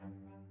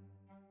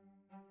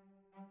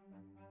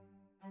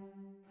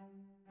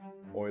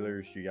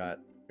Oilers, you got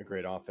a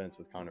great offense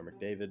with Connor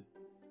McDavid.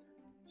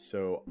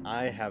 So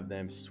I have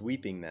them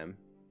sweeping them.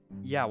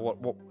 Yeah,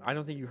 well, I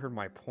don't think you heard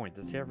my point.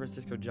 The San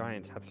Francisco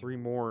Giants have 3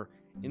 more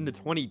in the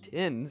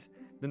 2010s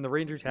than the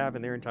Rangers have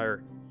in their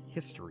entire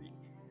history.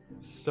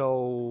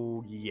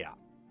 So, yeah.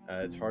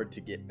 It's hard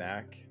to get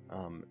back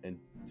and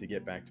to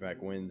get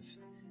back-to-back wins.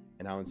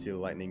 And I don't see the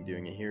Lightning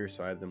doing it here,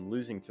 so I have them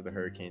losing to the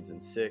Hurricanes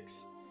in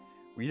 6.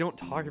 We don't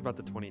talk about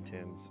the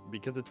 2010s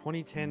because the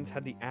 2010s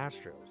had the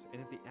Astros.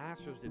 And if the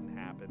Astros didn't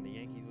happen, the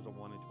Yankees would have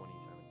won in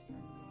 2017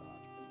 with the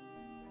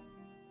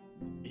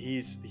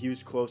Dodgers. He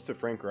was close to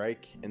Frank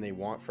Reich, and they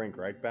want Frank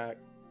Reich back,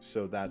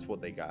 so that's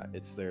what they got.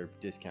 It's their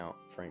discount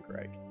Frank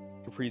Reich.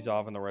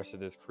 Kaprizov and the rest of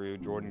this crew,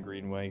 Jordan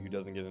Greenway, who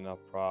doesn't get enough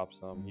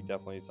props. He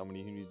definitely is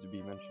somebody who needs to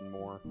be mentioned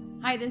more.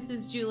 Hi, this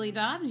is Julie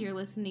Dobbs. You're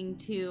listening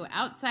to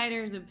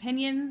Outsiders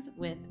Opinions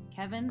with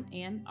Kevin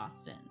and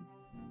Austin.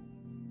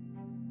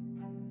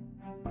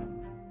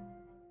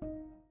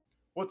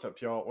 What's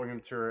up, y'all? Welcome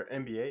to our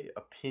NBA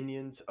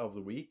Opinions of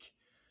the Week.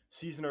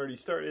 Season already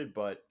started,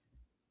 but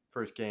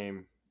first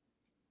game,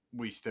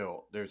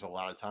 there's a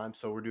lot of time,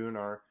 so we're doing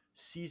our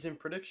season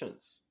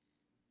predictions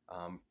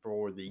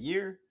for the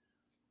year.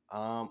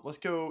 Let's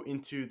go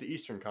into the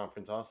Eastern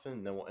Conference, Austin,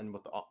 and then we'll end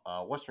with the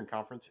Western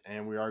Conference.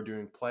 And we are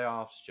doing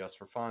playoffs just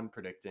for fun,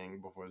 predicting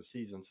before the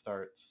season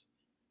starts.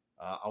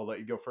 I'll let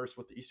you go first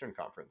with the Eastern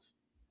Conference.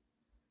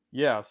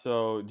 Yeah,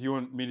 so do you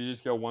want me to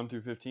just go 1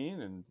 through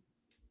 15? And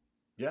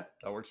yeah,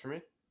 that works for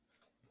me.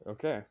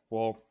 Okay,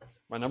 well,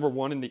 my number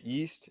 1 in the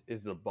East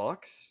is the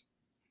Bucks.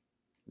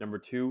 Number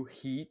 2,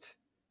 Heat.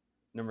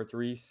 Number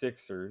 3,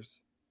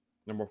 Sixers.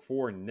 Number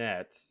 4,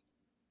 Nets.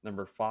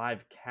 Number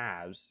 5,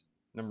 Cavs.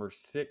 Number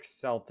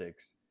 6,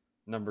 Celtics.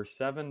 Number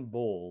 7,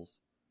 Bulls.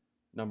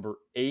 Number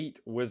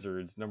 8,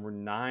 Wizards. Number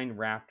 9,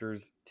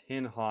 Raptors.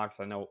 10, Hawks.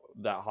 I know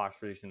that Hawks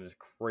prediction is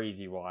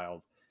crazy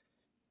wild.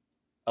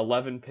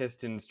 11,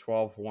 Pistons.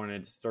 12,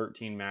 Hornets.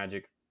 13,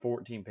 Magic.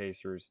 14,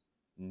 Pacers.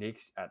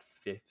 Knicks at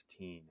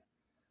 15.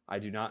 I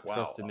do not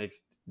trust the Knicks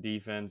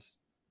defense.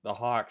 The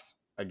Hawks,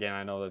 again,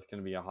 I know that's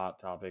going to be a hot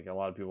topic. A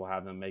lot of people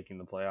have them making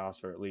the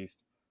playoffs, or at least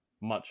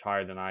much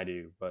higher than I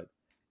do. But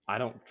I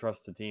don't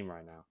trust the team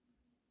right now.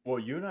 Well,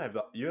 you and I have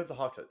the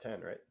Hawks at 10,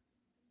 right?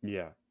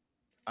 Yeah.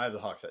 I have the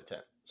Hawks at 10.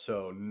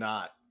 So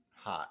not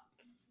hot,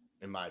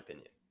 in my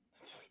opinion.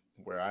 That's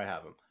where I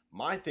have them.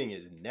 My thing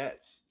is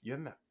Nets. You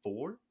have them at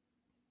 4?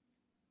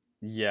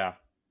 Yeah.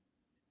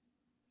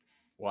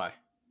 Why?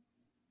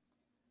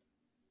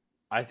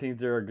 I think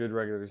they're a good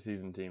regular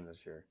season team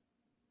this year.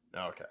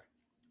 Okay.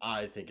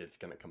 I think it's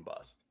going to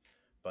combust.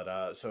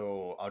 But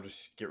so I'll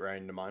just get right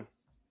into mine.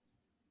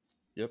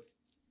 Yep.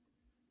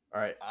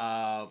 All right.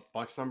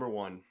 Bucks number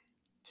 1,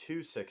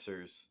 2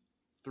 Sixers,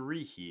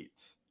 3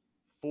 Heat,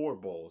 4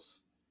 Bulls,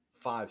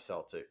 5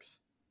 Celtics,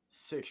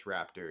 6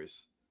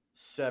 Raptors,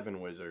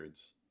 7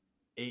 Wizards,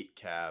 8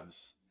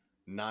 Cavs,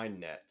 9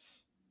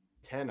 Nets,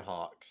 10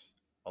 Hawks,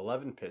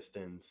 11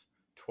 Pistons,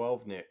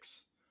 12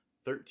 Knicks,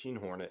 13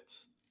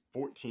 Hornets,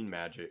 14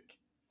 Magic,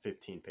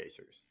 15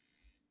 Pacers.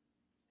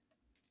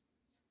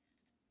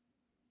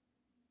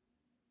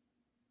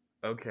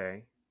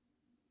 Okay.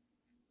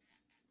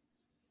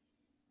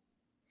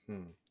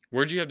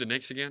 Where'd you have the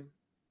Knicks again?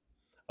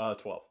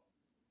 12.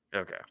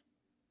 Okay.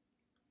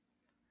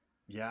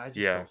 Yeah, I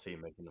just don't see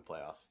him making the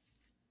playoffs.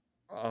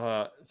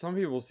 Some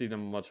people see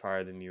them much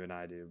higher than you and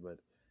I do, but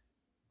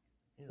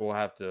we'll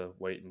have to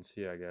wait and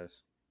see, I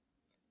guess.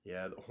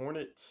 Yeah, the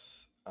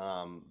Hornets,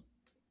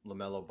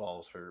 LaMelo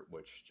Ball's hurt,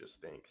 which just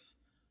stinks.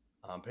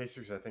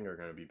 Pacers, I think, are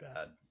going to be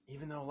bad.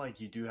 Even though,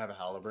 you do have a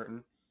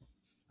Halliburton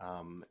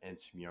and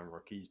some young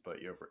rookies,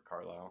 but you have Rick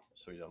Carlisle,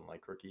 so he doesn't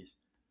like rookies.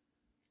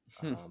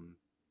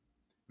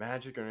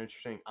 Magic are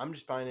interesting. I'm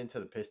just buying into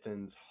the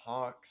Pistons.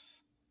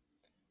 Hawks,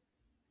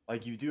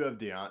 you do have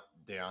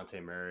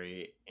Dejounte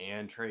Murray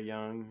and Trae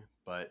Young,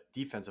 but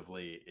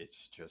defensively,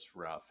 it's just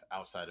rough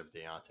outside of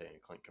Dejounte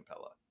and Clint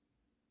Capella.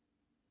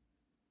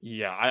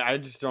 Yeah, I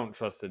just don't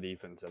trust the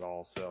defense at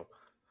all, so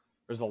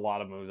there's a lot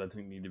of moves I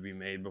think need to be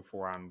made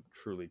before I'm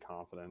truly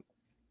confident.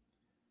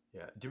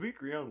 Yeah. Did we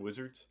agree on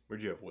Wizards?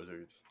 Where'd you have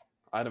Wizards?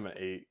 I had them at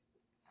 8.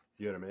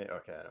 You had them at 8?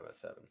 Okay, I had them at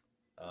 7.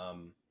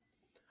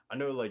 I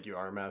know you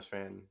are a Mavs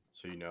fan,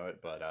 so you know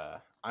it, but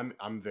I'm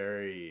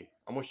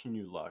wishing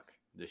you luck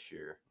this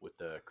year with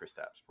the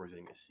Kristaps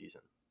Porzingis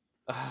season.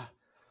 I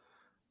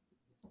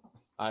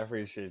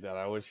appreciate that.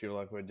 I wish you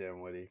luck with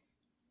Dinwiddie.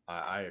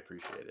 I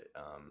appreciate it.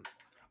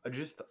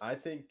 I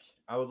think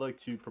I would like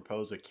to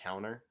propose a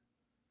counter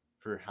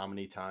for how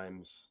many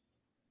times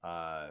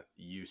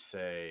you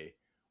say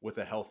with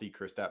a healthy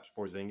Kristaps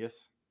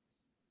Porzingis.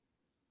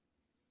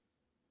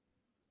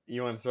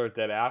 You want to start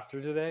that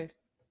after today?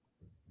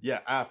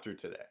 Yeah, after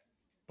today.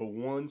 But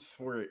once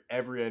we're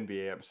every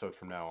NBA episode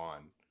from now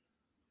on,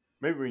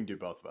 maybe we can do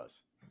both of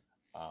us.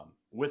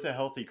 With a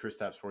healthy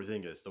Kristaps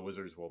Porzingis, the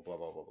Wizards will blah,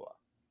 blah, blah,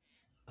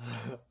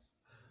 blah.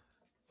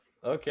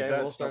 Okay,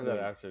 we'll start that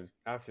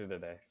after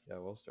today. Yeah,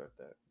 we'll start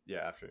that. Yeah,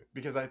 after.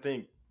 Because I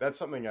think that's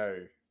something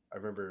I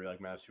remember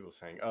Mavs people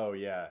saying, oh,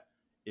 yeah,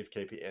 if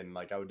KP and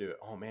like I would do it.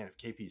 Oh man, if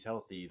KP's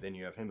healthy, then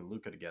you have him and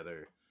Luca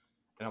together,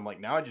 and I'm like,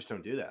 now I just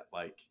don't do that.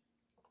 Like,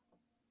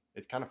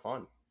 it's kind of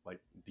fun.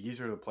 Like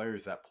these are the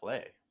players that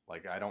play.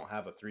 Like I don't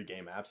have a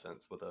 3-game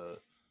absence with a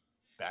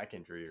back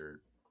injury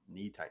or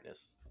knee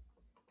tightness.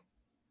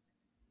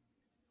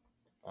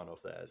 I don't know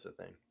if that is a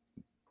thing.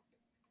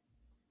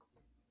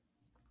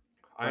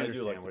 I do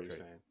understand like the what you're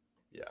trade. saying.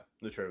 Yeah,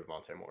 the trade with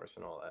Monte Morris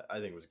and all that, I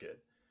think was good.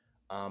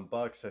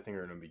 Bucks, I think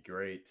are going to be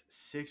great.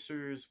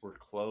 Sixers were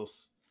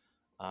close.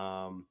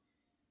 I'm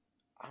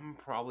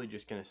probably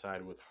just going to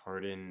side with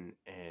Harden,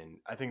 and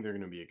I think they're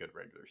going to be a good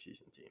regular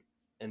season team.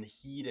 And the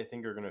Heat, I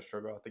think, are going to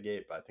struggle out the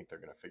gate, but I think they're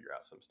going to figure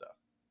out some stuff.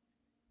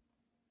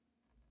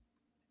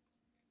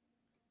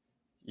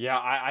 Yeah,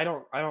 I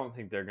don't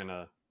think they're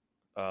gonna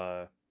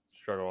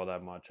struggle all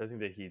that much. I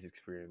think the Heat's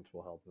experience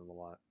will help them a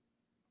lot.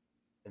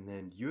 And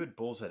then you had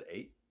Bulls at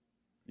 8?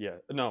 Yeah,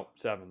 no,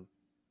 7.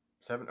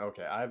 7?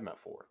 Okay, I have them at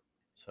 4.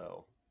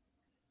 So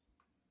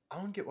I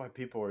don't get why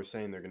people are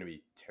saying they're going to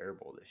be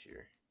terrible this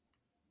year.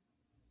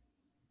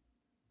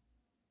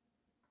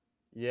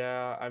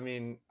 Yeah, I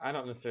mean, I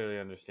don't necessarily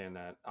understand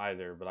that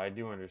either, but I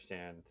do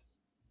understand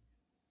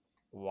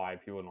why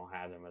people don't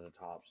have them as a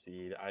top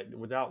seed.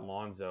 Without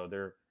Lonzo,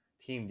 their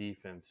team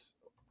defense,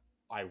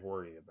 I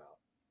worry about.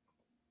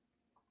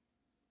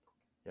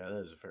 Yeah,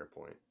 that is a fair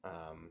point.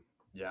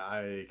 Yeah,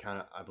 I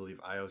believe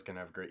Io's gonna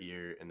have a great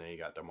year, and then you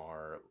got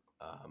DeMar,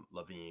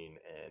 Levine,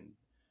 and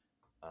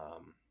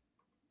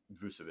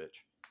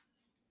Vucevic.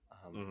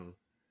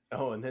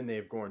 Oh, and then they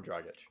have Goran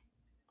Dragic.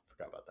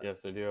 Forgot about that.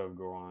 Yes, they do have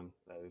Goran.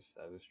 That is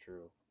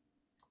true.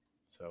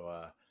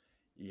 So,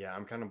 yeah,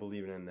 I'm kind of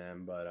believing in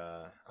them, but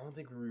I don't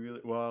think we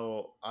really.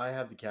 Well, I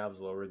have the Cavs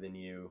lower than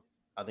you.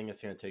 I think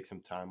it's gonna take some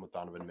time with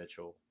Donovan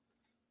Mitchell.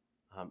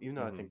 Even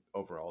though I think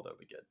overall they'll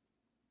be good.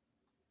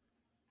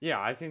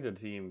 Yeah, I think the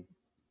team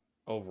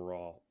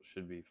overall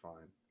should be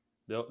fine.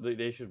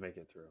 They should make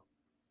it through.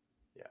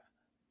 Yeah.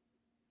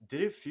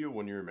 Did it feel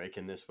when you were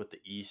making this with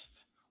the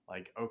East,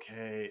 like,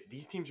 okay,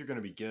 these teams are going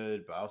to be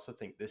good, but I also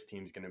think this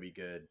team's going to be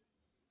good?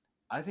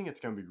 I think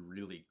it's going to be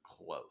really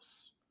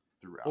close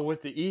throughout. Well,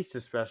 with the East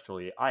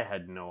especially, I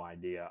had no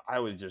idea. I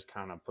was just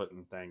kind of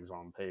putting things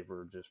on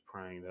paper, just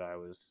praying that I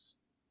was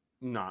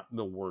not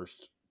the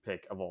worst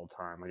pick of all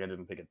time. Like, I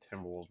didn't pick a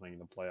Timberwolves making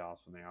the playoffs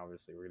when they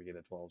obviously were going to get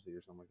a 12 seed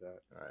or something like that.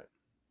 All right.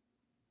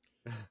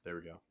 There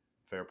we go.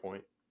 Fair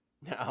point.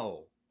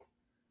 Now,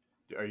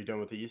 are you done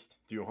with the East?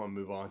 Do you want to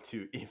move on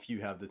to if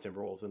you have the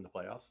Timberwolves in the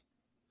playoffs?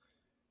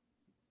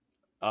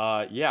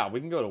 Yeah, we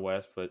can go to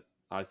West, but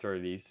I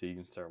started East, so you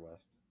can start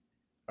West.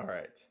 All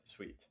right.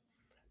 Sweet.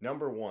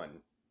 Number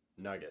 1,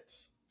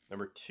 Nuggets.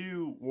 Number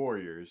 2,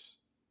 Warriors.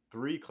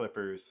 3,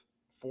 Clippers.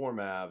 4,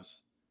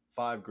 Mavs.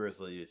 5,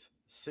 Grizzlies.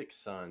 6,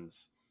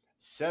 Suns.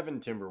 7,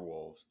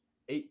 Timberwolves.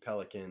 8,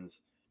 Pelicans.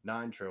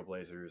 9,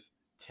 Trailblazers.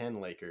 10,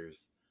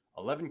 Lakers.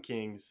 11,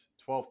 Kings.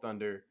 12,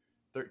 Thunder.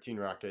 13,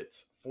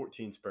 Rockets.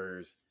 14,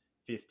 Spurs.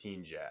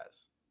 15,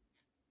 Jazz.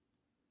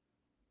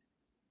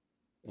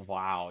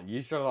 Wow,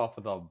 you started off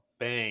with a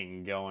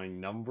bang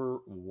going number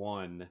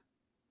 1.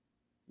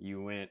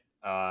 You went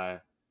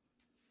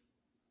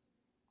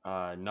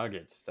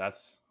Nuggets.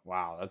 That's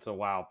a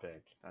wow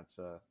pick. That's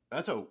a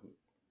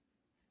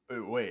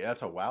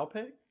wow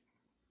pick?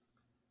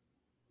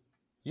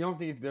 You don't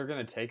think they're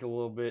going to take a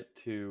little bit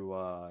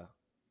to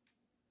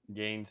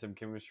gain some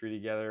chemistry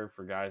together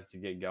for guys to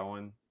get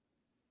going?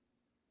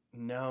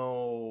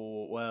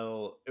 No.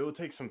 Well, it will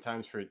take some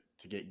time for it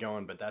to get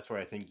going, but that's where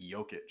I think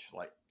Jokic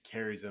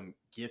carries him,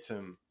 gets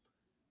him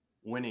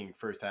winning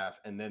first half,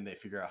 and then they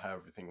figure out how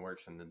everything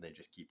works, and then they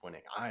just keep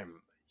winning.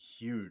 I'm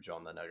huge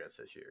on the Nuggets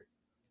this year.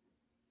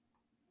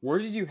 Where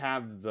did you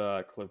have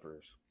the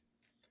Clippers?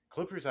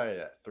 Clippers I had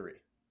at 3.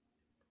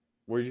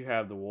 Where did you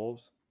have the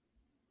Wolves?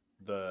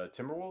 The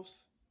Timberwolves?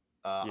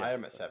 I had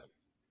them at 7.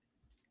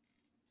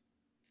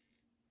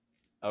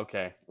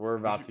 Okay, we're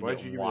about to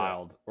get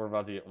wild. We're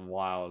about to get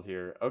wild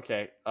here.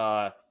 Okay,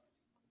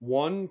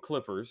 1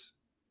 Clippers,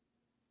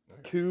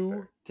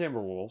 2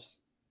 Timberwolves,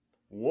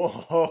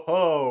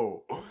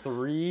 whoa,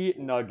 3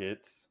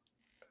 Nuggets,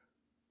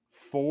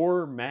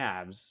 4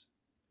 Mavs,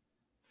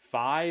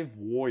 5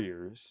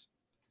 Warriors,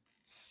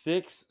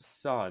 6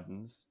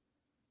 Suns,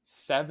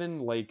 7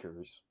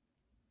 Lakers,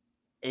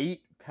 8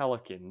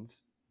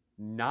 Pelicans,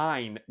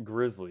 9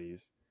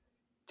 Grizzlies,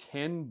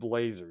 10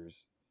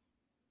 Blazers,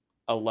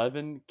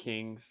 11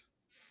 Kings,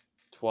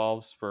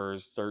 12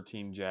 Spurs,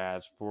 13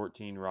 Jazz,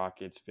 14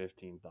 Rockets,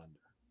 15 Thunder.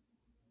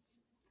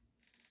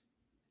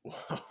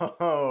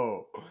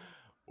 Whoa.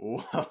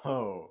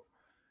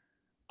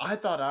 I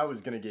thought I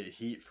was going to get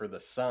heat for the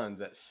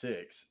Suns at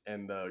 6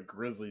 and the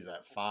Grizzlies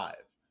at 5.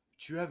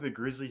 But you have the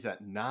Grizzlies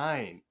at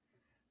 9.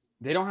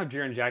 They don't have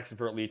Jaren Jackson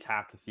for at least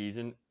half the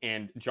season,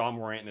 and John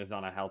Morant is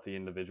not a healthy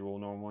individual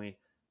normally.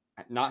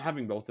 Not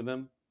having both of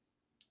them,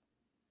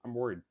 I'm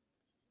worried,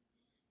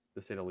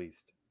 to say the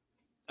least.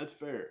 That's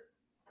fair.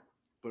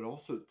 But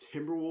also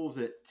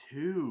Timberwolves at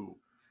 2.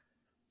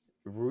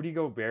 Rudy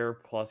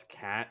Gobert plus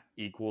Cat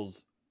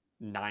equals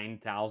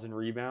 9,000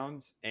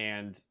 rebounds,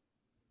 and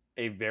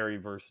a very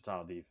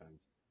versatile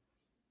defense.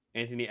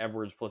 Anthony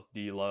Edwards plus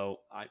D'Lo.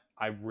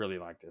 I really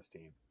like this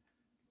team.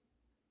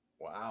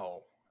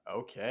 Wow.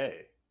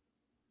 Okay.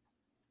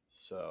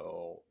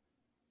 So,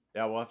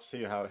 yeah, we'll have to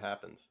see how it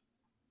happens.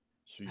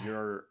 So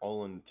you're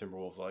all in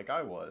Timberwolves like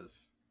I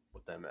was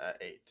with them at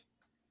 8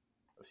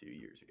 a few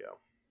years ago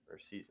or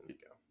seasons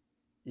ago.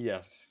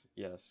 Yes.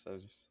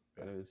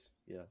 That is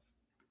yes.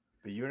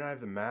 But you and I have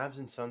the Mavs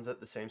and Suns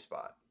at the same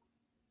spot.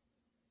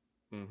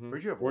 Mm-hmm.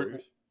 Where'd you have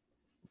Warriors?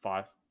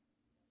 5.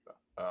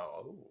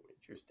 Oh,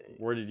 interesting.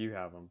 Where did you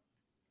have them?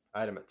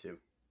 I had them at 2.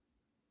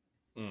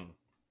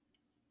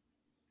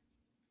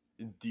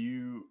 Do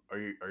you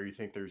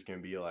think there's gonna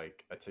be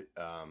like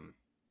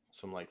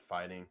some like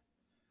fighting,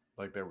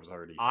 like there was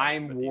already?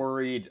 I'm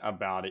worried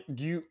about it.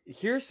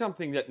 Here's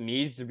something that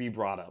needs to be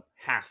brought up,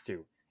 has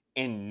to,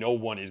 and no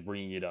one is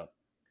bringing it up.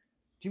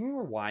 Do you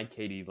remember why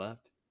KD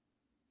left?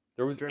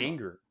 There was Draymond.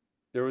 anger.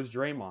 There was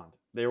Draymond.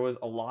 There was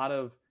a lot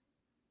of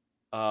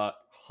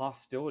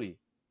hostility.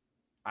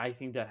 I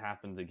think that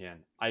happens again.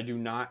 I do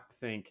not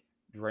think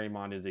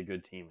Draymond is a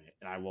good teammate,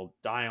 and I will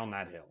die on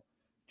that hill.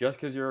 Just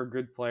because you're a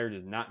good player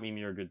does not mean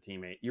you're a good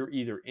teammate. You're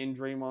either in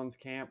Draymond's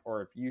camp,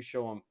 or if you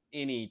show him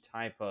any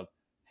type of,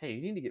 hey,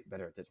 you need to get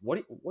better at this. What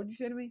did you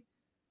say to me?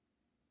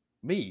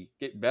 Me?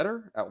 Get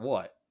better at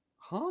what?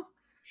 Huh?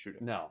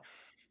 Shooting. No.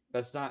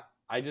 That's not.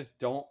 I just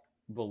don't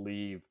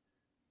believe.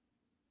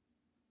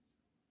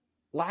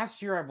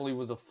 Last year, I believe,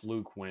 was a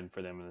fluke win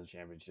for them in the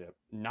championship.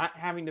 Not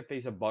having to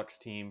face a Bucks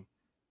team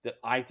that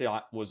I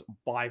thought was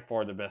by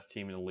far the best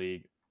team in the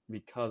league,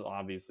 because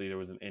obviously there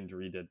was an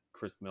injury to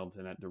Chris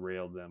Middleton that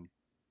derailed them.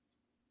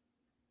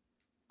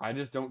 I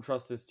just don't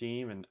trust this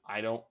team, and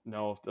I don't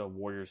know if the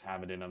Warriors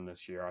have it in them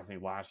this year. I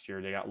think last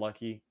year they got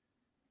lucky,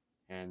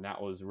 and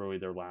that was really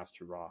their last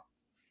hurrah.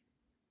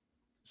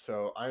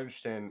 So I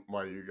understand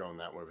why you're going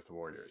that way with the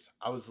Warriors.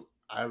 I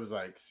was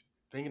like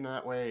thinking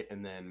that way,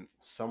 and then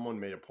someone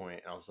made a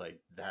point, and I was like,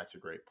 that's a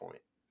great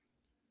point.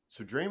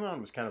 So Draymond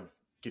was kind of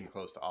getting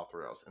close to off the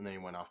rails, and then he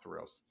went off the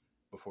rails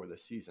before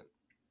this season.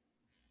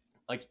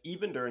 Like,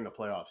 even during the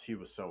playoffs, he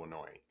was so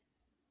annoying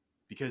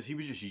because he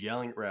was just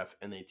yelling at ref,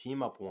 and they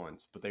team up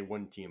once, but they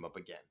wouldn't team up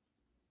again.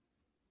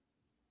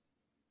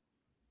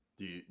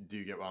 Do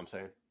you get what I'm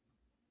saying?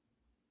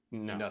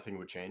 No. Nothing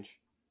would change.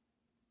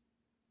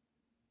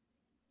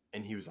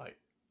 And he was like,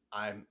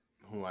 I'm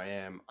who I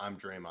am. I'm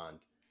Draymond.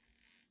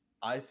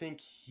 I think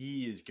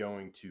he is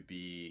going to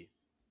be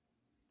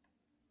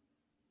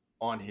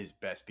on his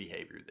best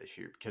behavior this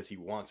year because he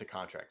wants a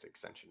contract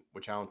extension,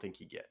 which I don't think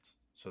he gets.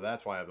 So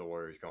that's why I have the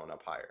Warriors going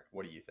up higher.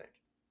 What do you think?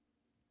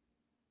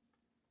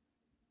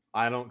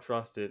 I don't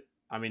trust it.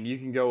 I mean, you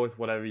can go with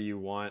whatever you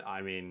want.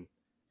 I mean,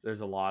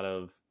 there's a lot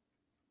of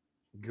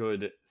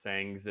good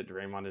things that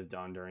Draymond has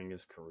done during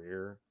his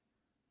career,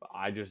 but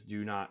I just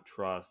do not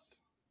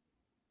trust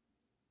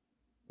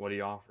what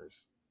he offers.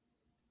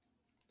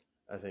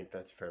 I think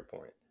that's a fair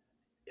point.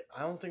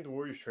 I don't think the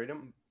Warriors trade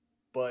him,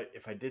 but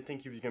if I did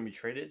think he was going to be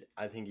traded,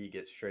 I think he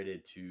gets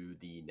traded to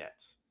the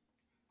Nets.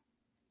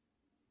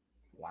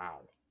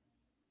 Wow.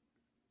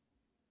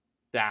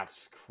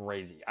 That's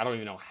crazy. I don't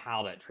even know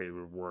how that trade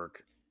would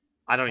work.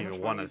 I don't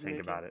even want to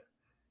think about it.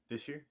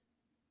 This year?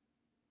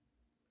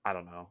 I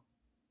don't know.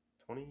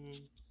 20?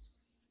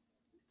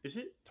 Is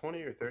it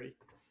 20 or 30?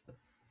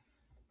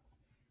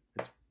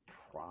 It's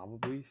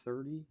probably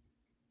 30.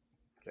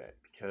 Okay,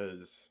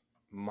 because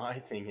my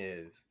thing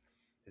is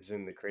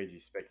in the crazy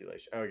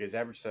speculation. Oh, okay, his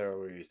average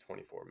salary is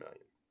 $24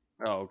 million.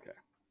 Oh, okay.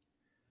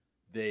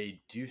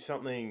 They do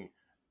something,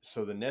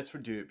 so the Nets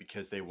would do it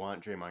because they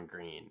want Draymond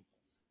Green.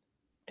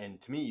 And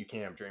to me, you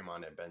can't have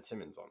Draymond and Ben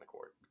Simmons on the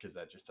court because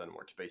that just doesn't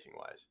work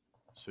spacing-wise.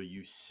 So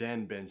you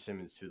send Ben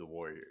Simmons to the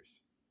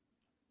Warriors.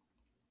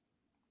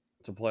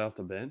 To play off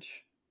the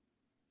bench?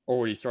 Or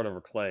would he start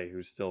over Clay,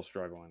 who's still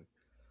struggling?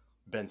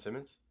 Ben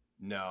Simmons?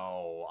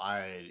 No,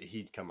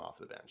 he'd come off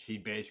the bench.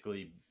 He'd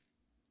basically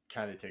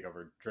kind of take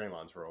over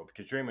Draymond's role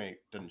because Draymond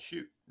doesn't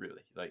shoot,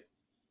 really. Like,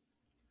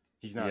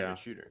 he's not a good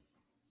shooter.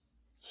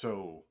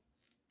 So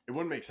it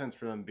wouldn't make sense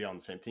for them to be on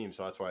the same team.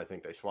 So that's why I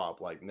think they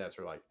swap. Like, Nets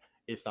are like,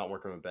 it's not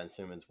working with Ben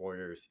Simmons.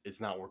 Warriors,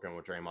 it's not working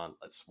with Draymond.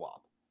 Let's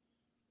swap.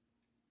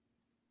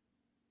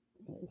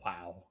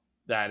 Wow.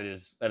 That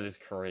is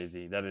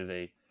crazy. That is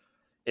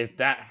if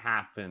that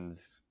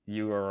happens,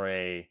 you are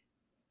a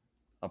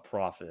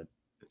prophet.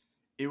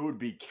 It would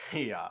be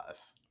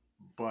chaos,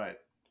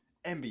 but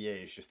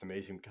NBA is just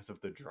amazing because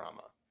of the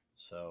drama.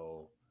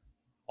 So,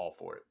 all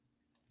for it.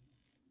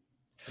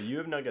 But you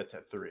have Nuggets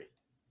at 3.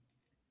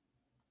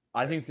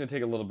 I think it's going to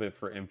take a little bit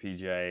for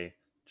MPJ,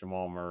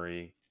 Jamal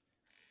Murray,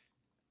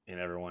 and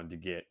everyone to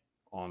get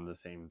on the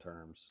same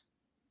terms.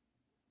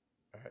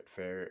 All right,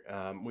 fair.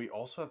 We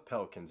also have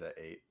Pelicans at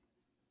 8.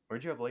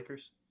 Where'd you have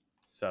Lakers?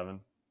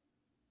 7.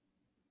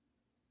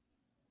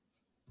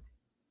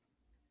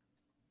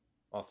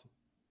 Austin?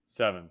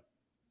 7.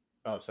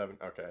 Oh, 7.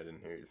 Okay, I didn't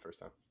hear you the first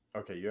time.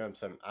 Okay, you have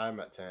 7. I'm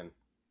at 10.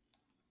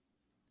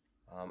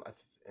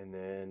 And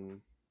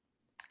then,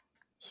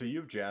 so you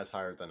have Jazz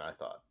higher than I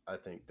thought. I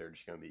think they're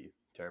just going to be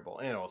terrible,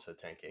 and also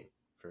tanking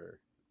for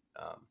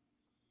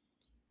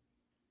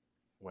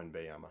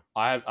Wembanyama.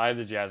 I have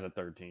the Jazz at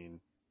 13.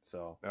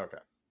 So Okay.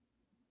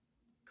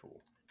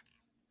 Cool.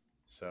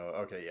 So,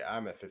 okay, yeah,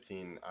 I'm at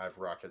 15. I have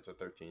Rockets at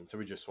 13. So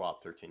we just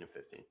swapped 13 and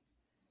 15.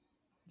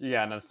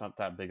 yeah, and that's not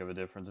that big of a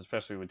difference,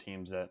 especially with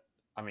teams that,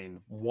 I mean,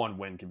 one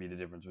win could be the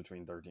difference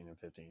between 13 and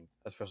 15,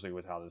 especially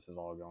with how this is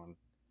all going.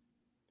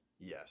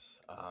 Yes.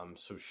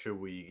 So should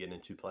we get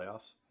into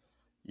playoffs?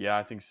 Yeah,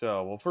 I think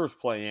so. Well, first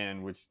play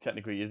in, which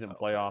technically isn't Okay.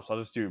 playoffs. I'll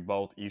just do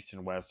both East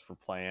and West for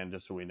play in,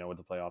 just so we know what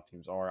the playoff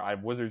teams are. I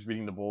have Wizards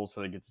beating the Bulls,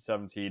 so they get the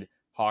 7 seed.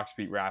 Hawks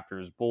beat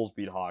Raptors. Bulls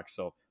beat Hawks.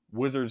 So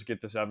Wizards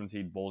get the 7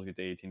 seed. Bulls get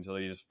the 18. So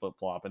they just flip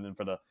flop. And then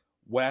for the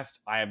West,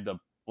 I have the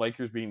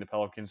Lakers beating the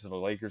Pelicans, so the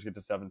Lakers get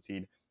the 7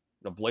 seed.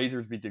 The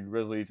Blazers beat the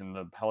Grizzlies, and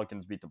the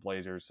Pelicans beat the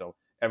Blazers. So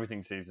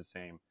everything stays the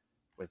same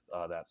with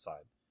that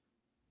side.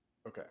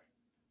 Okay.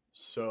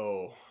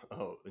 So,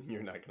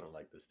 you're not going to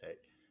like this take.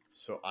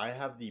 So I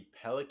have the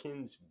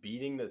Pelicans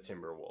beating the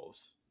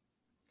Timberwolves,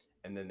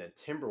 and then the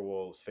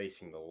Timberwolves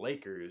facing the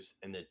Lakers,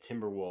 and the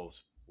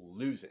Timberwolves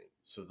losing.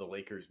 So the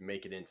Lakers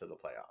make it into the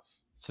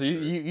playoffs. So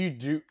you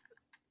do.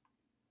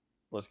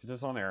 Let's get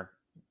this on air.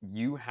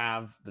 You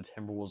have the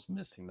Timberwolves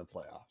missing the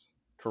playoffs.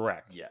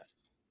 Correct. Yes.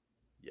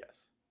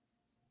 Yes.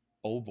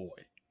 Oh boy.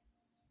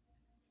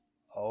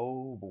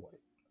 Oh boy.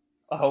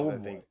 Oh, Oh I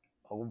boy. think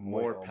Oh boy.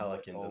 more Oh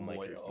Pelicans boy. and Oh boy.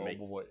 Lakers Oh make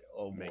boy.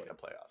 Oh boy. make the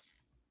playoffs.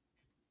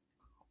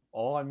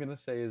 All I'm gonna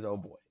say is oh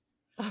boy.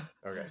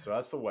 Okay, so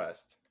that's the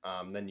West.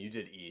 Then you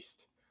did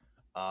East.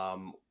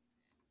 Cavs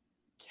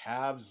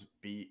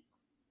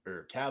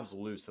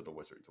lose to the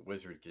Wizards. The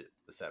Wizards get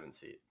the 7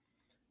 seed.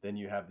 Then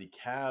you have the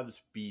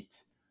Cavs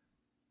beat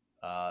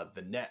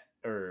the Net.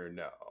 Or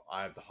no,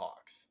 I have the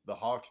Hawks. The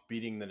Hawks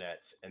beating the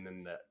Nets, and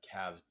then the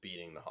Cavs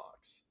beating the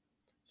Hawks.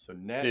 So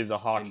Nets. See the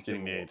Hawks and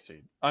getting the 8 Timberwolves.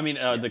 seed. I mean,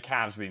 the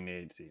Cavs being the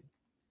 8 seed.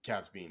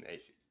 Cavs being the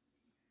 8 seed.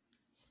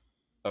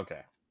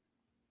 Okay.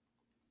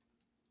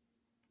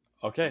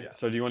 Okay. Yeah.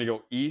 So do you want to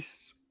go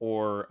East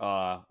or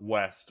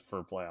West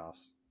for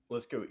playoffs?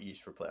 Let's go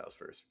East for playoffs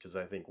first, because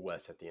I think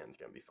West at the end is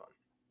going to be fun.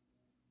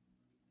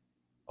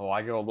 Oh,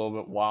 I go a little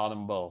bit wild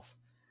in both.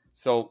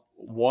 So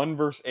 1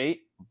 versus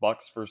 8,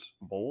 Bucks versus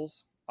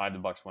Bulls. I have the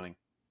Bucks winning.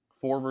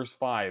 4 versus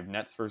 5,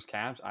 Nets versus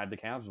Cavs. I have the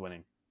Cavs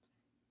winning.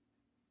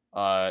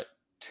 2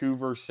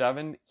 versus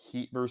 7,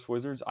 Heat versus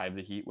Wizards. I have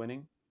the Heat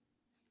winning.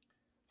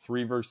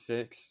 3 versus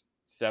 6,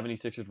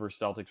 76ers versus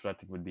Celtics, which I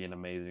think would be an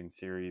amazing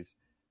series.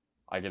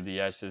 I give the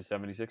edge to the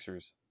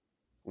 76ers.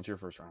 What's your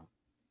first round?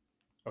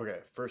 Okay,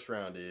 first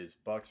round is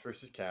Bucks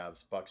versus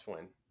Cavs. Bucks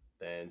win.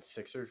 Then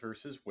Sixers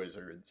versus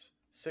Wizards.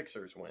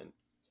 Sixers win.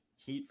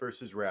 Heat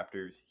versus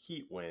Raptors.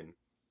 Heat win.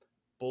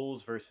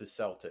 Bulls versus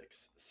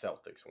Celtics.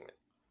 Celtics win.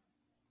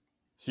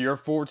 So your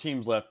 4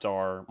 teams left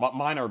are...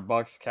 Mine are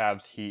Bucks,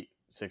 Cavs, Heat,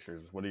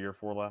 Sixers. What are your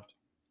 4 left?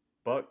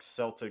 Bucks,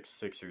 Celtics,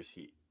 Sixers,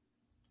 Heat.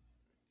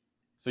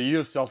 So you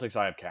have Celtics,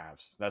 I have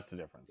Cavs. That's the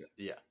difference.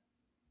 Yeah.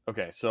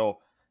 Okay, so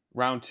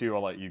round 2,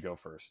 I'll let you go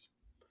first.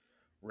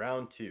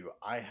 Round 2,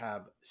 I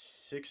have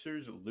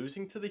Sixers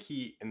losing to the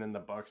Heat, and then the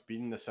Bucks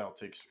beating the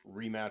Celtics.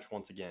 Rematch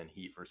once again,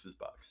 Heat versus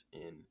Bucks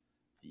in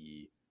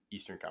the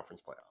Eastern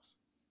Conference playoffs.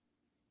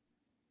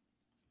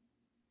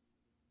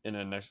 In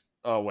the next...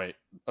 Oh, wait.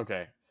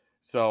 Okay.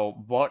 So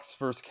Bucks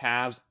versus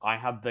Cavs, I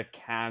have the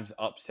Cavs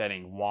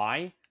upsetting.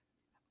 Why?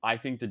 I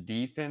think the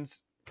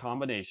defense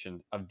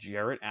combination of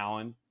Jarrett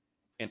Allen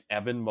and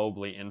Evan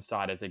Mobley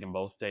inside, if they can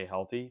both stay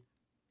healthy,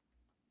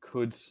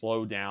 could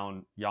slow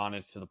down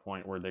Giannis to the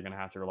point where they're going to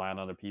have to rely on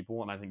other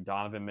people. And I think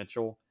Donovan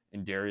Mitchell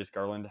and Darius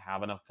Garland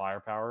have enough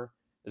firepower.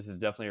 This is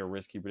definitely a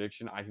risky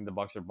prediction. I think the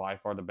Bucks are by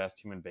far the best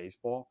team in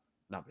baseball.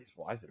 Not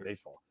baseball. I said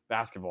baseball.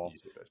 Basketball.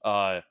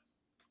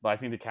 But I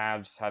think the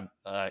Cavs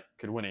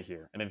could win it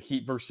here. And then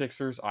Heat versus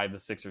Sixers, I have the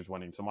Sixers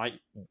winning. So my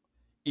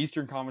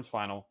Eastern Conference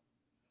Final,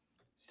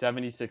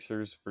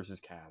 76ers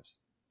versus Cavs.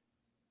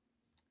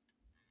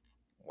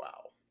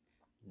 Wow.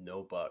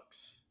 No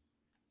Bucks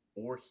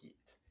or Heat.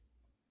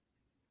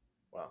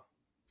 Wow.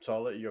 So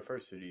I'll let you go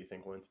first. Who do you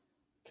think wins?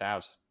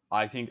 Cavs.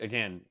 I think,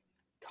 again,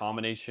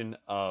 combination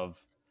of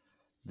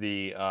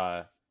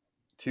the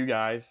 2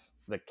 guys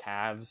the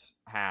Cavs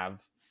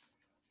have,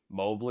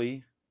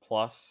 Mobley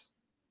plus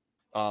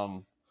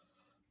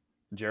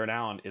Jarrett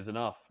Allen, is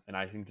enough. And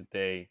I think that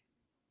they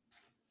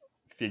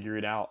figure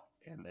it out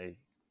and they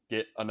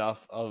get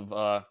enough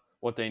of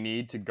what they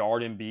need to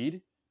guard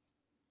Embiid.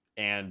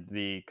 And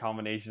the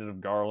combination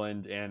of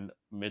Garland and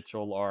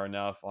Mitchell are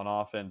enough on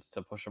offense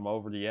to push them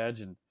over the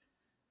edge. And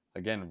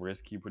again,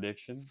 risky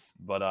prediction,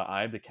 but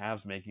I have the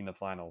Cavs making the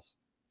finals.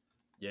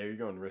 Yeah, you're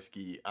going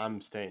risky. I'm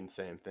staying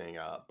same thing.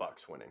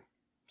 Bucks winning.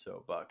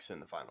 So Bucks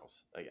in the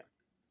finals again.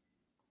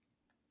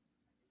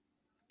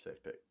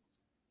 Safe pick.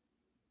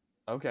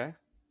 Okay.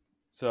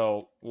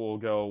 So we'll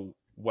go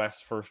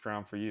West first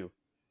round for you.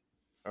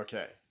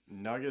 Okay.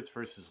 Nuggets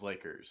versus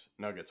Lakers.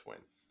 Nuggets win.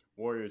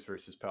 Warriors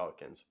versus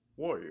Pelicans.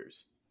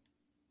 Warriors.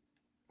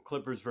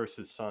 Clippers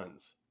versus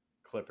Suns.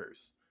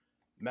 Clippers.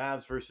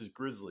 Mavs versus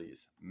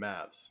Grizzlies.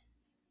 Mavs.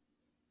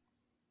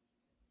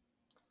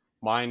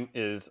 Mine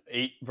is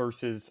 1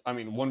 versus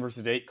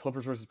 8.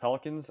 Clippers versus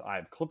Pelicans. I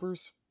have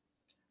Clippers.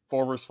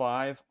 4 versus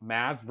 5.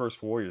 Mavs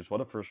versus Warriors.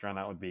 What a first round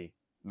that would be.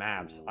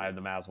 Mavs. Ooh. I have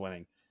the Mavs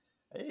winning.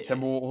 Hey.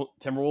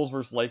 Timberwolves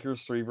versus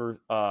Lakers. 2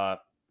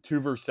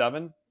 versus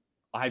 7.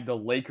 I have the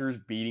Lakers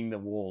beating the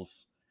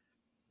Wolves.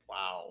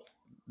 Wow.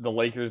 The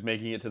Lakers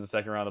making it to the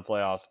second round of the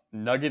playoffs.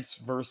 Nuggets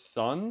versus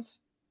Suns.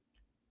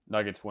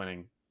 Nuggets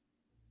winning.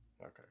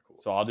 Okay, cool.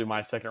 So I'll do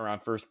my second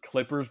round first.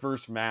 Clippers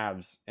versus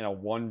Mavs in a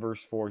 1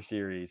 versus 4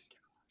 series.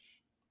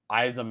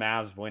 I have the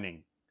Mavs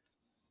winning.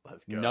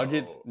 Let's go.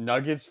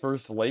 Nuggets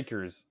versus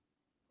Lakers.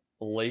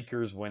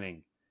 Lakers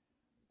winning.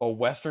 A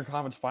Western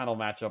Conference final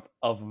matchup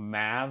of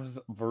Mavs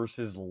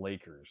versus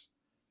Lakers.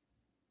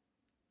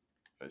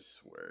 I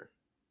swear.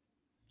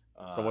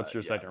 So what's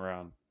your yeah. second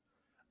round?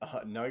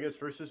 Nuggets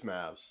versus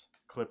Mavs.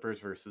 Clippers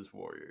versus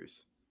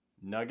Warriors.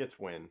 Nuggets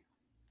win.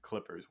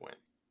 Clippers win.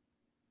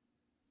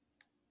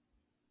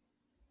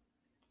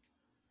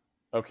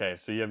 Okay,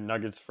 so you have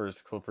Nuggets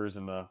versus Clippers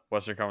in the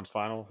Western Conference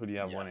final. Who do you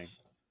have winning?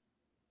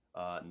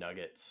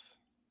 Nuggets.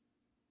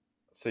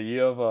 So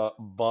you have a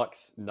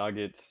Bucks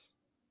Nuggets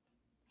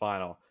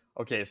final.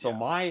 Okay, so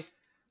Yeah.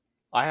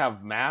 I have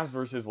Mavs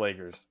versus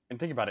Lakers. And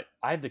think about it.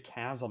 I have the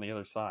Cavs on the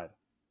other side.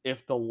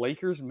 If the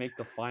Lakers make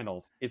the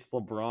finals, it's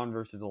LeBron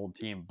versus old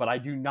team. But I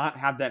do not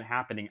have that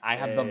happening. I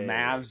have the Hey.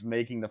 Mavs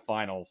making the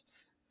finals.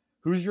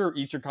 Who's your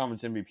Eastern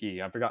Conference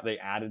MVP? I forgot they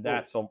added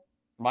that. So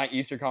my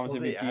Eastern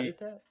Conference They MVP. added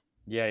that?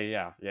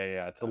 Yeah.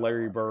 It's the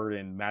Larry Bird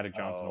and Magic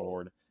Johnson Oh.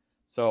 award.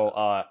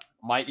 So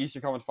my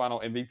Eastern Conference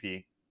final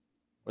MVP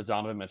was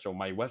Donovan Mitchell.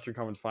 My Western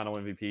Conference final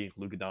MVP,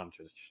 Luka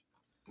Doncic.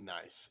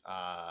 Nice.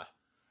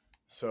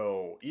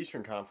 So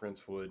Eastern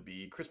Conference would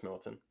be Chris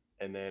Middleton.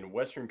 And then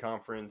Western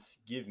Conference,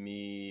 give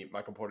me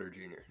Michael Porter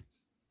Jr.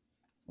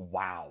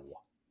 Wow.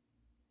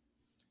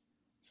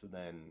 So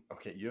then,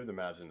 okay, you have the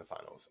Mavs in the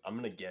finals. I'm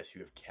going to guess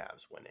you have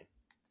Cavs winning.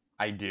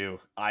 I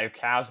do. I have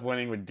Cavs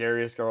winning with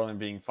Darius Garland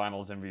being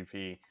finals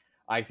MVP.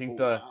 I think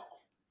wow.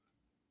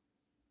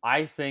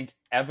 I think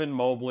Evan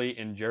Mobley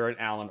and Jarrett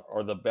Allen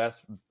are the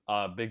best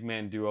big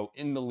man duo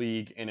in the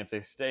league, and if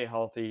they stay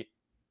healthy,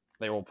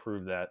 they will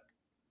prove that.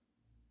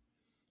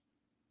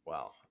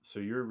 Wow. So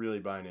you're really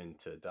buying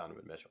into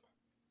Donovan Mitchell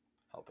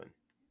helping.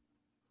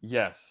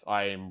 Yes,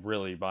 I am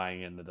really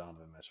buying in the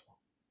Donovan Mitchell.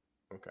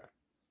 Okay,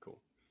 cool.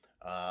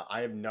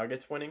 I have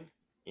Nuggets winning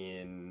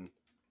in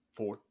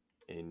 4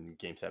 in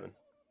Game 7.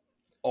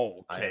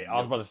 Oh, okay. I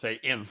was about to say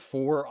in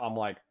 4. I'm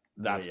like,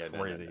 that's No,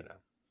 crazy. No.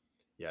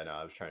 Yeah, no,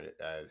 I was trying to.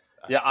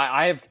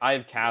 I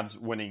have Cavs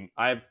winning.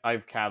 I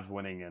have Cavs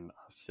winning in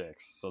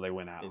 6, so they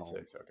win at home.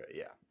 6. Okay,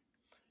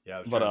 yeah.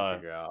 I was trying to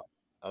figure out.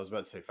 I was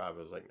about to say 5. I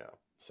was like, no,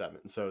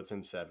 7. So it's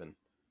in 7.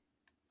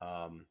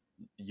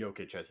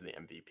 Jokic as the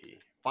MVP,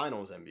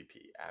 Finals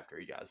MVP after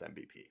he got his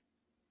MVP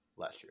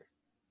last year.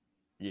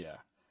 Yeah.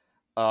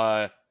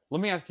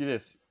 Let me ask you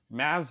this: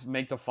 Mavs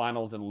make the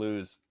finals and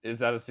lose. Is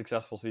that a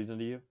successful season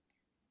to you?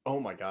 Oh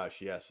my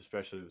gosh, yes,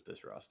 especially with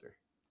this roster.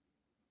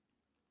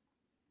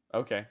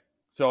 Okay,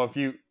 so if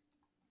you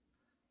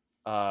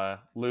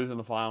lose in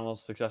the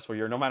finals, successful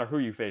year. No matter who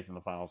you face in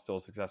the finals, still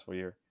a successful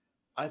year.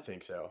 I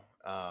think so.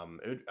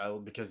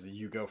 Because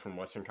you go from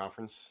Western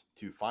Conference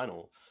to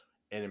final,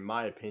 and in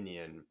my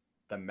opinion,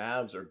 the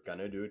Mavs are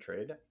gonna do a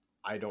trade.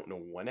 I don't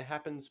know when it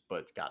happens,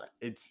 but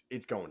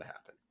it's going to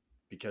happen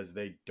because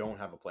they don't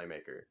have a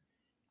playmaker.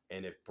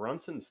 And if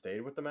Brunson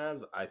stayed with the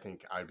Mavs, I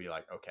think I'd be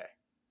like, okay,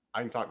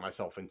 I can talk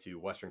myself into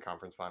Western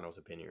Conference Finals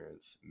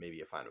appearance, maybe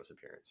a Finals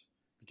appearance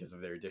because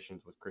of their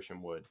additions with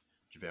Christian Wood,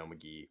 JaVale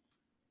McGee.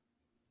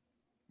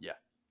 Yeah,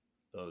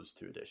 those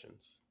 2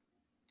 additions.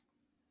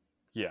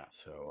 Yeah.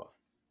 So,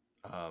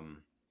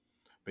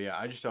 but yeah,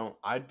 I just don't.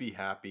 I'd be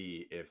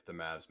happy if the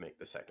Mavs make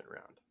the second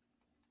round.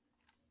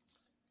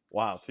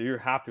 Wow. So you're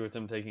happy with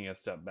them taking a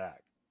step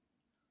back?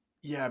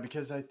 Yeah,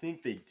 because I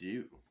think they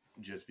do.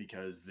 Just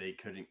because they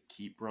couldn't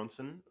keep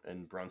Brunson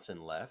and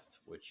Brunson left,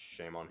 which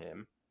shame on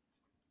him.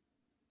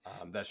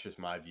 That's just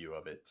my view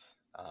of it.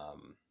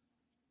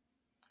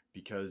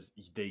 Because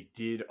they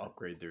did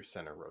upgrade their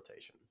center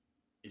rotation.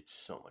 It's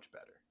so much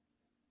better.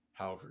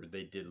 However,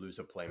 they did lose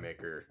a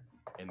playmaker,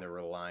 and they're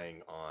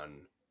relying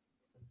on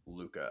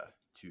Luka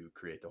to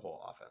create the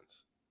whole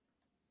offense.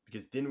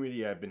 Because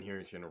Dinwiddie, I've been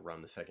hearing, is going to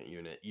run the second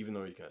unit, even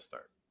though he's going to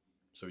start.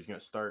 So he's going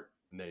to start,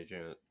 and then he's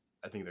going to.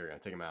 I think they're going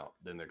to take him out.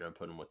 Then they're going to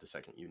put him with the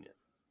second unit.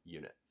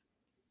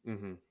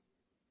 Mm-hmm.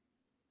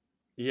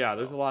 Yeah,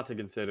 there's a lot to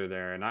consider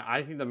there, and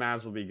I think the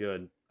Mavs will be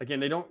good. Again,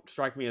 they don't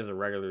strike me as a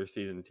regular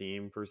season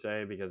team per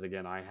se, because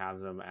again, I have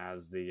them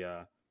as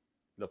the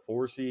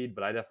 4 seed,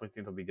 but I definitely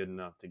think they'll be good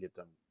enough to get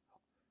them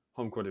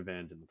home court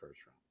advantage in the first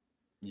round.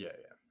 Yeah.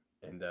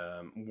 And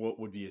what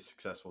would be a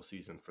successful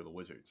season for the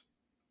Wizards?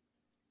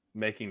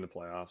 Making the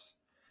playoffs,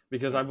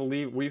 because I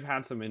believe we've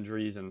had some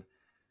injuries, and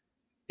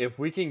if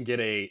we can get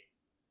a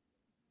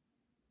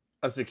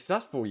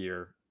successful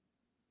year,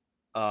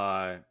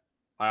 I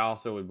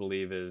also would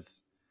believe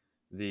is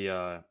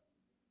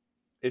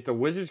if the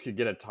Wizards could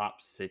get a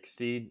top 6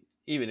 seed,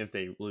 even if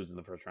they lose in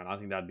the first round, I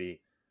think that'd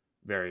be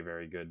very,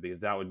 very good, because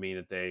that would mean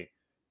that they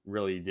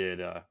really did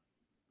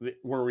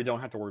where we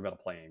don't have to worry about a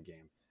play-in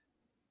game.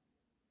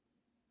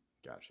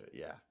 Gotcha.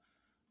 Yeah.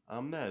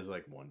 That is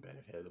like one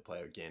benefit of the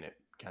play. Again, it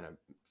kind of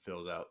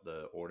fills out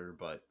the order,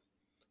 but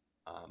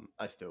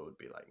I still would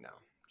be like, no,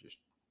 just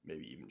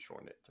maybe even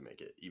shorten it to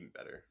make it even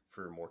better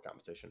for more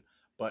competition.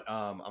 But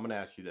I'm gonna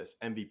ask you this: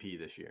 MVP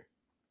this year.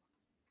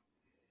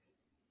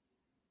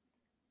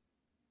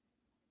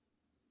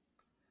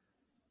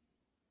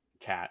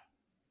 Cat.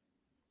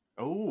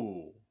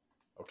 Oh,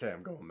 okay.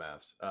 I'm going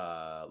Mavs.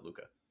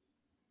 Luka.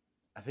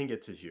 I think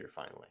it's his year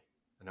finally.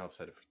 I know I've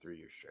said it for 3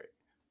 years straight.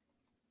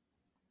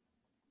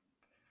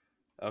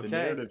 Okay. The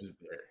narrative is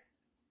there.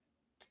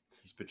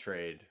 He's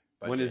betrayed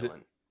by When is it?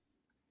 Jalen.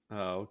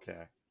 Oh,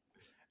 okay.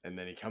 And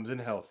then he comes in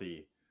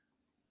healthy.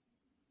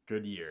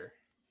 Good year.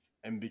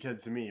 And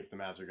because to me, if the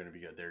Mavs are going to be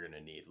good, they're going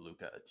to need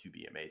Luka to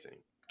be amazing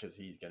because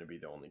he's going to be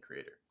the only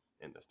creator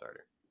in the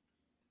starter.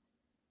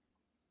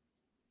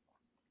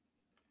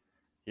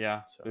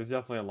 Yeah, So- there's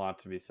definitely a lot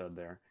to be said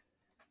there.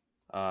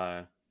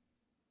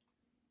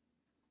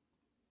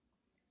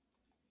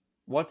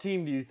 What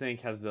team do you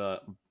think has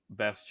the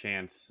best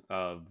chance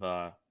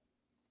of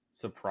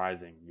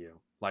surprising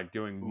you? Like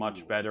doing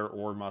much Ooh. better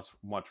or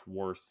much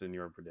worse than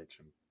your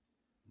prediction?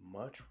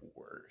 Much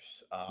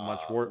worse.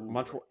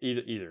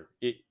 Either.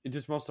 It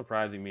just most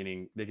surprising,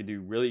 meaning they could do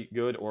really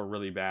good or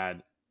really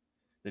bad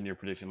than your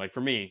prediction. Like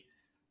for me,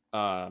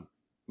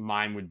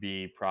 mine would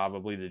be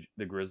probably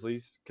the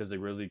Grizzlies, because the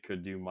Grizzlies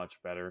could do much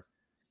better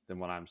than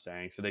what I'm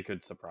saying, so they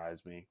could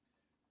surprise me.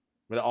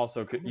 But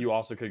also, you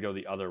also could go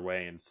the other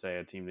way and say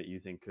a team that you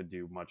think could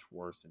do much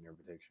worse than your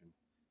prediction.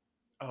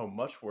 Oh,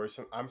 much worse.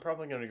 I'm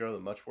probably going to go the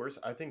much worse.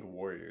 I think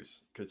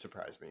Warriors could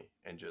surprise me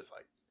and just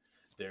like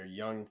their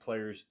young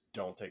players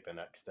don't take the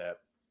next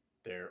step.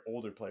 Their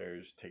older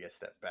players take a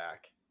step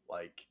back.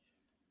 Like,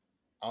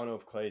 I don't know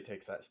if Clay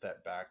takes that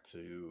step back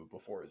to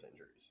before his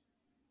injuries.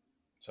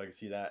 So I can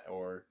see that.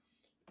 Or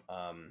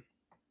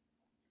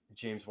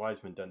James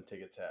Wiseman doesn't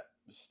take a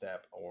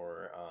step.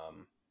 Or,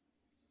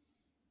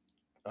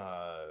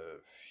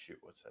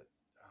 what's that?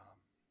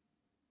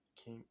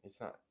 King? It's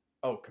not.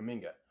 Oh,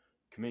 Kuminga.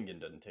 Kuminga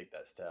doesn't take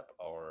that step.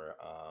 Or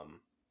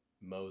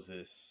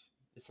Moses.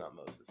 It's not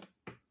Moses.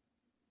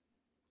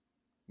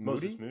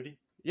 Moses Moody?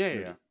 Yeah,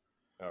 Moody. yeah.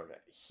 Okay.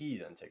 He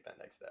doesn't take that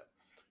next step.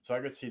 So I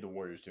could see the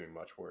Warriors doing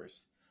much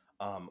worse.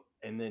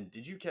 And then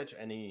did you catch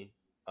any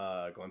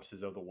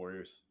glimpses of the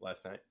Warriors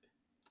last night?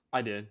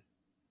 I did.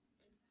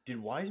 Did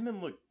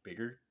Wiseman look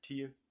bigger to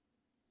you?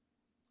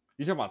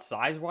 You talking about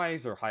size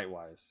wise or height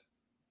wise?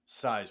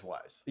 Size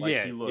wise.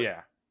 Yeah, he looked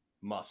yeah.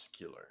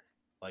 muscular.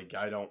 Like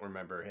I don't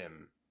remember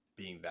him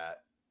being that.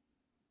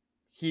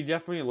 He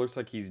definitely looks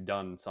like he's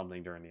done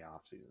something during the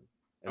offseason.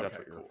 If that's Okay,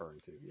 what you're cool. referring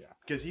to, yeah.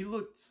 Because he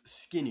looked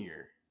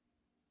skinnier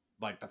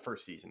like the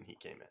first season he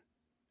came in.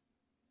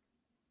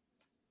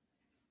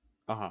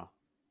 Uh-huh.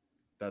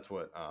 That's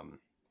what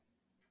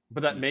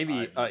But that At least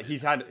maybe I viewed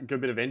he's it. had a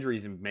good bit of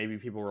injuries, and maybe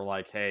people were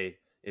like, hey,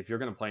 if you're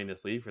going to play in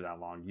this league for that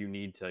long, you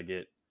need to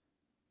get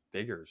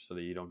bigger so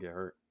that you don't get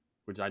hurt,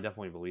 which I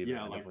definitely believe. Yeah,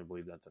 I like, definitely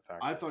believe that's a fact.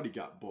 I thought he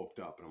got bulked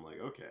up, and I'm like,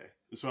 okay.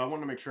 So I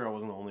wanted to make sure I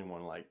wasn't the only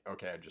one. Like,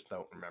 okay, I just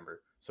don't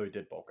remember. So he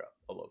did bulk up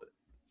a little bit.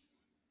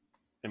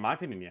 In my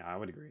opinion, yeah, I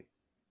would agree.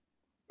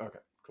 Okay,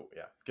 cool.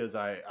 Yeah, because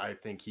I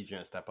think he's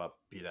gonna step up,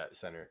 be that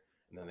center,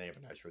 and then they have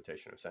a nice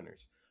rotation of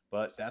centers.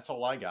 But that's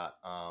all I got.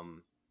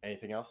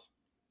 Anything else?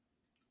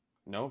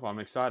 Nope, I'm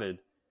excited.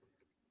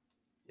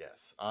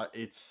 Yes.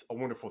 It's a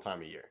wonderful time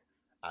of year.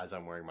 As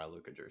I'm wearing my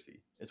Luka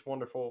jersey, it's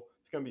wonderful.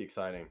 It's gonna be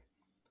exciting.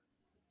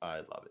 I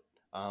love it.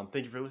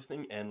 Thank you for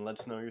listening, and let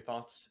us know your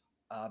thoughts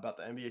about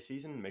the NBA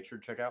season. Make sure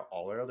to check out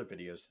all our other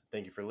videos.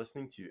 Thank you for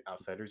listening to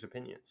Outsiders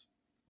Opinions.